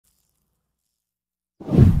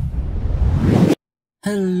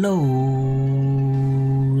Hello,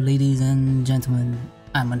 ladies and gentlemen,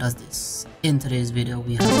 I'm ENTEI. In today's video,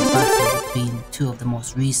 we have a battle between two of the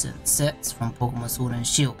most recent sets from Pokemon Sword and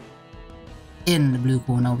Shield. In the blue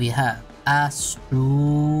corner, we have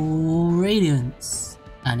Astral Radiance,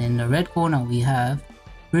 and in the red corner, we have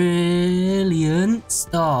Brilliant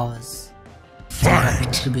Stars.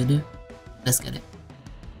 Fight! Let's get it.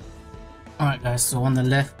 Alright guys, so on the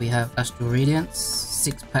left we have Astral Radiance,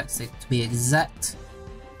 6 packs to be exact.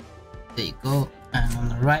 There you go. And on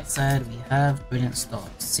the right side we have Brilliant Stars,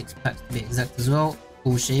 6 packs to be exact as well,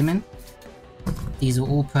 all Shaman. These are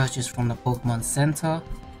all purchased from the Pokemon Center.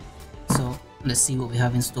 So let's see what we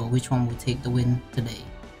have in store, which one will take the win today.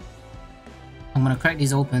 I'm gonna crack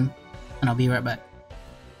these open and I'll be right back.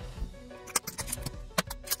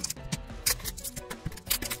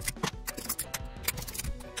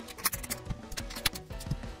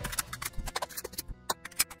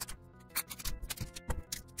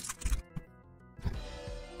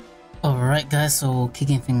 Alright guys, so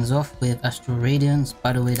kicking things off with Astral Radiance.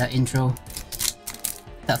 By the way, that intro,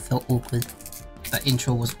 that felt awkward. That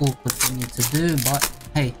intro was awkward for me to do, but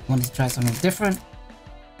hey, wanted to try something different,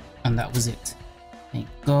 and that was it. There you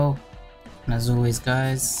go. And as always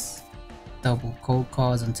guys, double code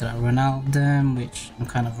cards until I run out of them, which I'm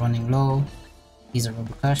kind of running low. These are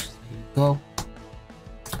rubber cash, so here you go.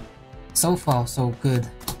 So far so good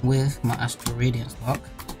with my Astral Radiance luck.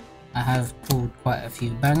 I have pulled quite a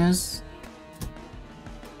few bangers.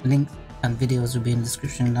 Links and videos will be in the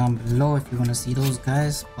description down below if you want to see those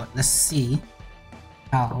guys. But let's see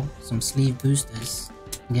how some sleeve boosters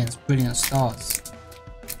against Brilliant Stars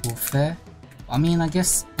will fare. I mean when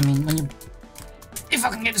you, if I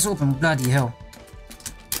can get this open, bloody hell.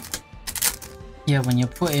 Yeah, when you're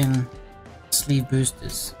putting sleeve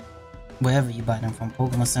boosters wherever you buy them from,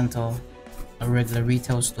 Pokemon Center, a regular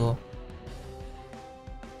retail store,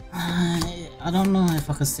 I don't know if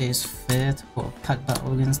I could say it's fair to put a pack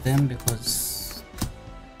battle against them, because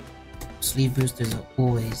sleeve boosters are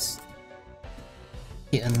always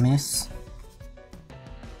hit and miss.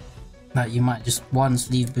 Like you might just, one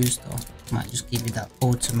sleeve booster might just give you that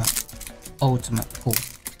ultimate pull,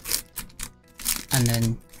 and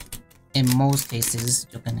then in most cases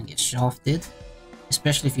you're gonna get shafted,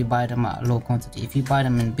 especially if you buy them at a low quantity. If you buy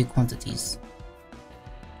them in big quantities,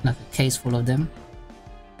 like a case full of them,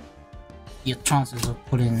 your chances of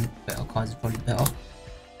pulling better cards is probably better.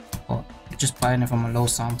 But just buying it from a low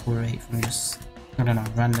sample rate from just, I don't know,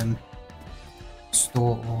 random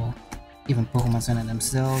store or even Pokemon Center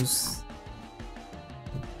themselves,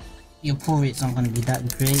 your pull rates aren't going to be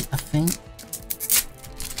that great, I think.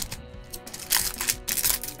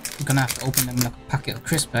 You're going to have to open them like a packet of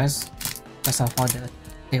crisp guys. That's how hard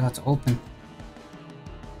they are to open.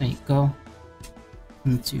 There you go.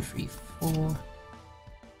 1, 2, 3, 4.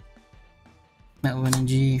 Metal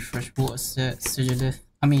Energy, Freshwater Set, Sigilith.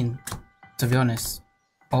 I mean, to be honest,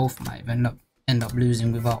 both might end up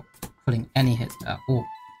losing without pulling any hits at all.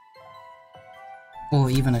 Or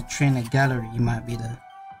even a Trainer Gallery might be the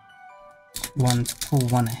one to pull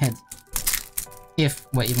one ahead, if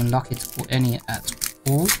we're even lucky to pull any at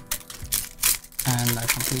all. And I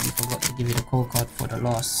completely forgot to give you the code card for the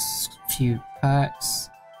last few packs.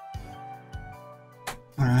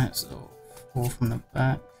 Alright, so 4 from the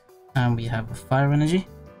back. And we have a Fire Energy.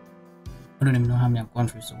 I don't even know how many I've gone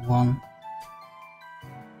through. So 1,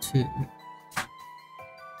 2,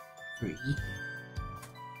 3,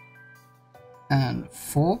 and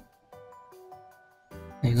 4.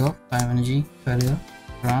 There you go. Fire Energy, Ferlia,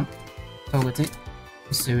 Grant, Togetic,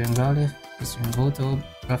 Hisuian Growlithe, Hisuian Voltorb,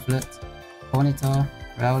 Rufflet, Ponyta,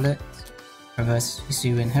 Rowlet, Reverse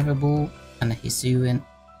Hisuian Heaverball, and a Hisuian,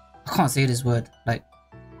 I can't say this word like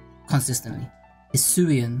consistently,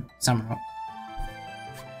 Hisuian Samurott.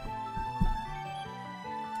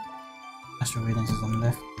 Astral Radiance is on the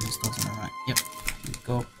left, and Stars on the right. Yep, here we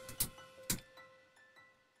go.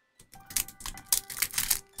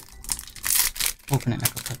 Open it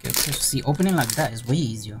like a packet. See, opening like that is way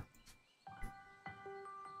easier.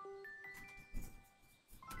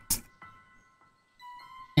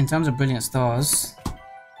 In terms of Brilliant Stars,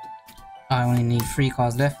 I only need 3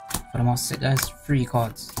 cards left for the master set, guys. 3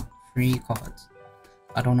 cards. 3 cards.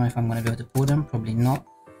 I don't know if I'm going to be able to pull them, probably not.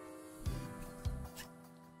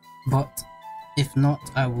 But if not,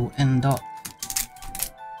 I will end up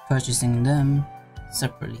purchasing them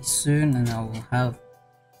separately soon, and I will have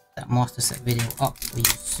that master set video up for you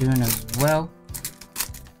soon as well.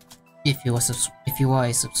 If you are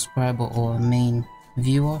a subscriber or a main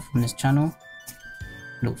viewer from this channel,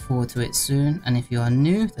 look forward to it soon. And if you are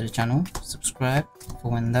new to the channel, subscribe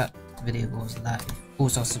for when that video goes live.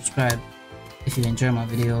 Also subscribe if you enjoy my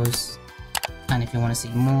videos and if you want to see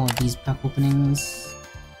more of these pack openings,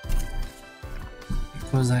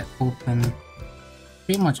 because I open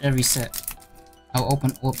pretty much every set. I'll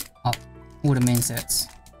open up all the main sets,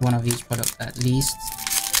 one of each product at least.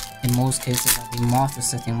 In most cases I'll be master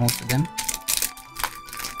setting most of them.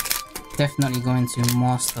 Definitely going to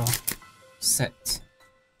master set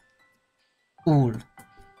all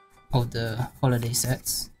of the holiday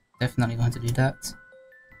sets. Definitely going to do that.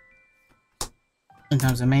 In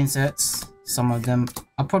terms of main sets, some of them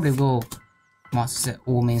I'll probably go master set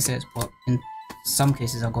all main sets, but in some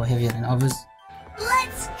cases I'll go heavier than others.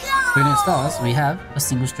 Let's go! Brilliant Stars, we have a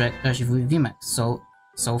single strike Urshifu VMAX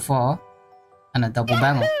so far, and a double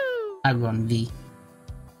banger Aggron V.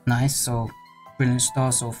 Nice. So Brilliant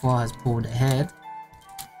Stars so far has pulled ahead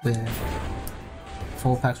with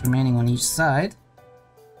 4 packs remaining on each side.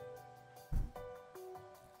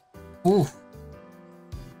 Ooh,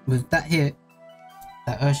 with that hit,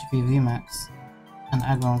 that Urshifu VMAX and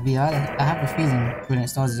Aggron V, I have a feeling Brilliant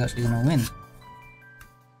Stars is actually going to win.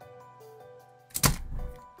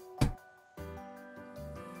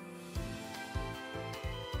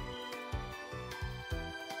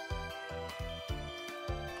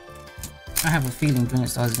 I have a feeling Brilliant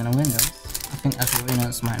Stars is going to win though. I think Astral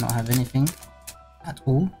Radiance might not have anything at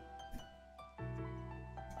all.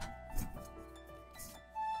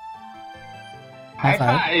 High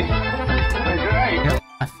five. Yep,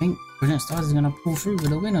 I think Brilliant Stars is going to pull through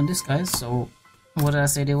with a win on this, guys. So, what did I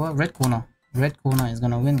say they were? Red corner. Red corner is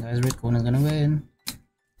going to win, guys. Red corner is going to win.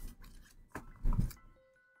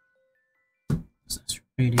 Astral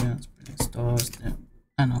Radiance, Brilliant Stars.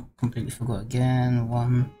 I know, completely forgot again.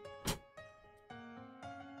 1,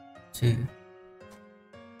 2,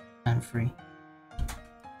 and 3.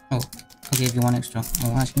 Oh, I gave you 1 extra.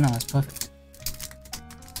 Oh, actually, no, that's perfect.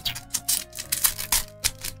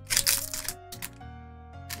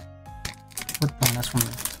 What? Oh, that's from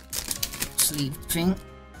the sleeve thing.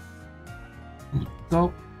 There you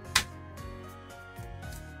go.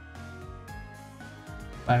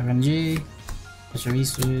 Byron G,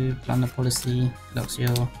 Pachirisu, Plunder Policy,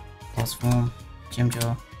 Luxio, Boss Form,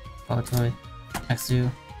 Chimchar, Power Toy,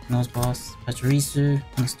 Axu, Nose Boss, Pachirisu,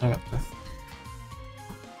 and Staraptor.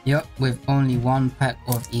 Yup, with only 1 pack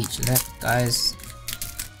of each left, guys.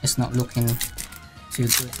 It's not looking too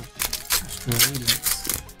good for Astral Radiance.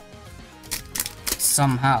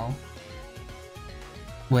 Somehow,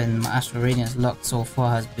 when my Astral Radiance luck so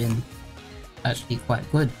far has been actually quite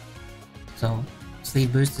good. So,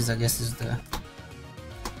 sleeve boosters, I guess, is the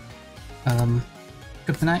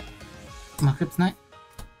kryptonite. My kryptonite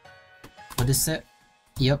for this set.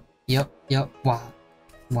 Yep. Wow.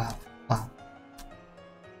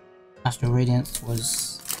 Astral Radiance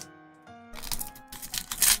was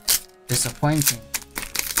disappointing.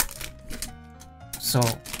 So,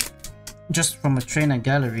 just from a trainer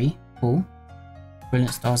gallery pull,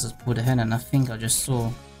 Brilliant Stars has pulled ahead, and I think I just saw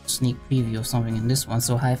a sneak preview of something in this one.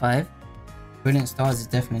 So high five. Brilliant Stars is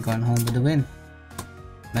definitely going home with the win.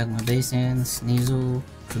 Magma Basin, Sneasel,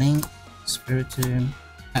 Blink, Spiritomb,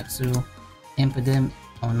 Axel, Impidimp.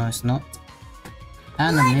 Oh no, it's not.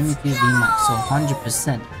 And a Mimikyu VMAX, so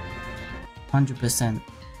 100%.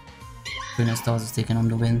 Brilliant Stars is taking on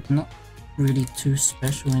the win. Not really too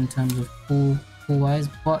special in terms of pull wise,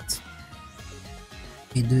 but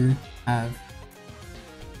we do have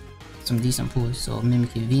some decent pulls. So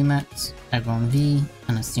Mimikyu VMAX, Aggron V,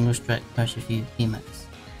 and a single strike Urshifu VMAX.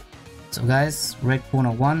 So guys, red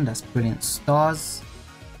corner 1, that's Brilliant Stars.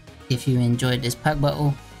 If you enjoyed this pack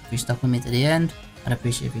battle, if you stuck with me to the end, I'd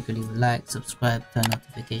appreciate if you could leave a like, subscribe, turn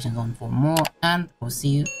notifications on for more, and I'll see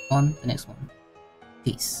you on the next one.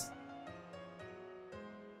 Peace.